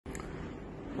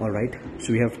Alright,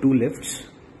 so we have two lifts.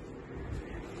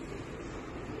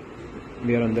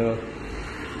 We are on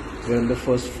the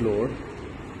first floor,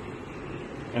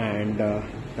 and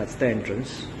that's the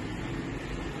entrance.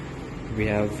 We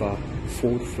have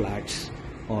 4 flats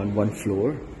on one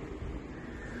floor.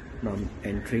 Now I'm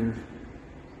entering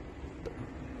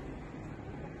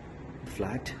the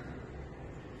flat.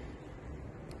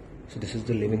 So this is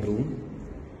the living room.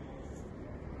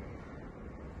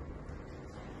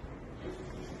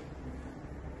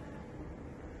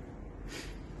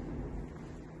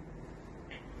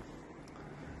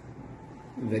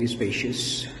 Very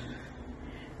spacious.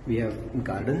 We have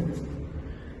garden,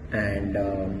 and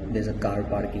there's a car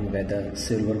parking where the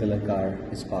silver color car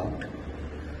is parked.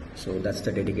 So that's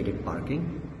the dedicated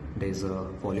parking. There's a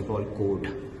volleyball court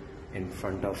in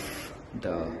front of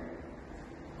the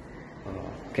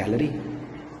gallery.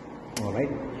 All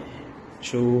right.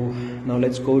 So now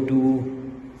let's go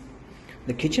to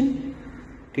the kitchen.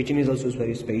 Kitchen is also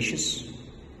very spacious.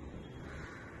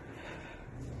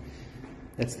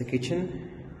 That's the kitchen.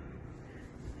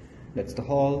 That's the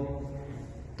hall.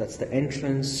 That's the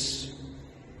entrance.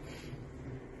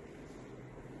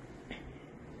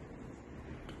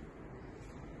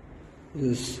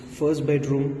 This first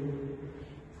bedroom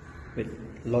with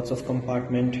lots of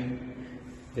compartment,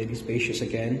 very spacious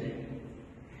again.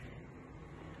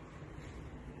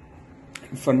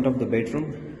 In front of the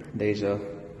bedroom there is a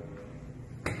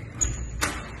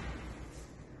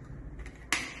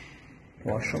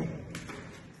washroom.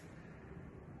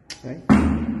 Right,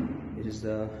 it is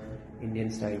the Indian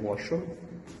style washroom.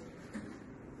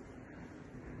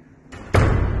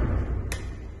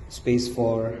 Space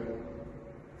for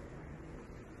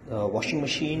washing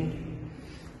machine.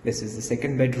 This is the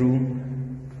second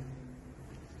bedroom.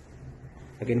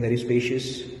 Again very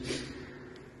spacious,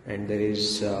 and there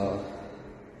is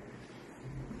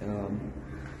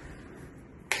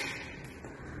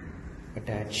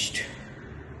attached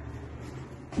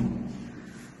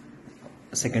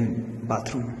a second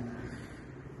bathroom.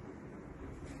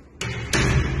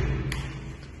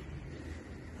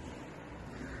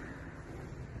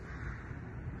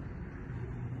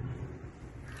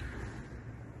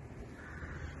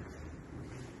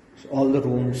 So all the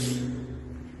rooms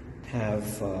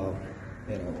have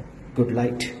good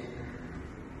light.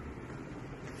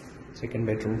 Second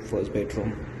bedroom, first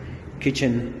bedroom,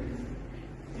 kitchen,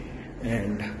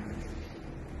 and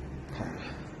hall.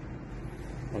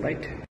 All right.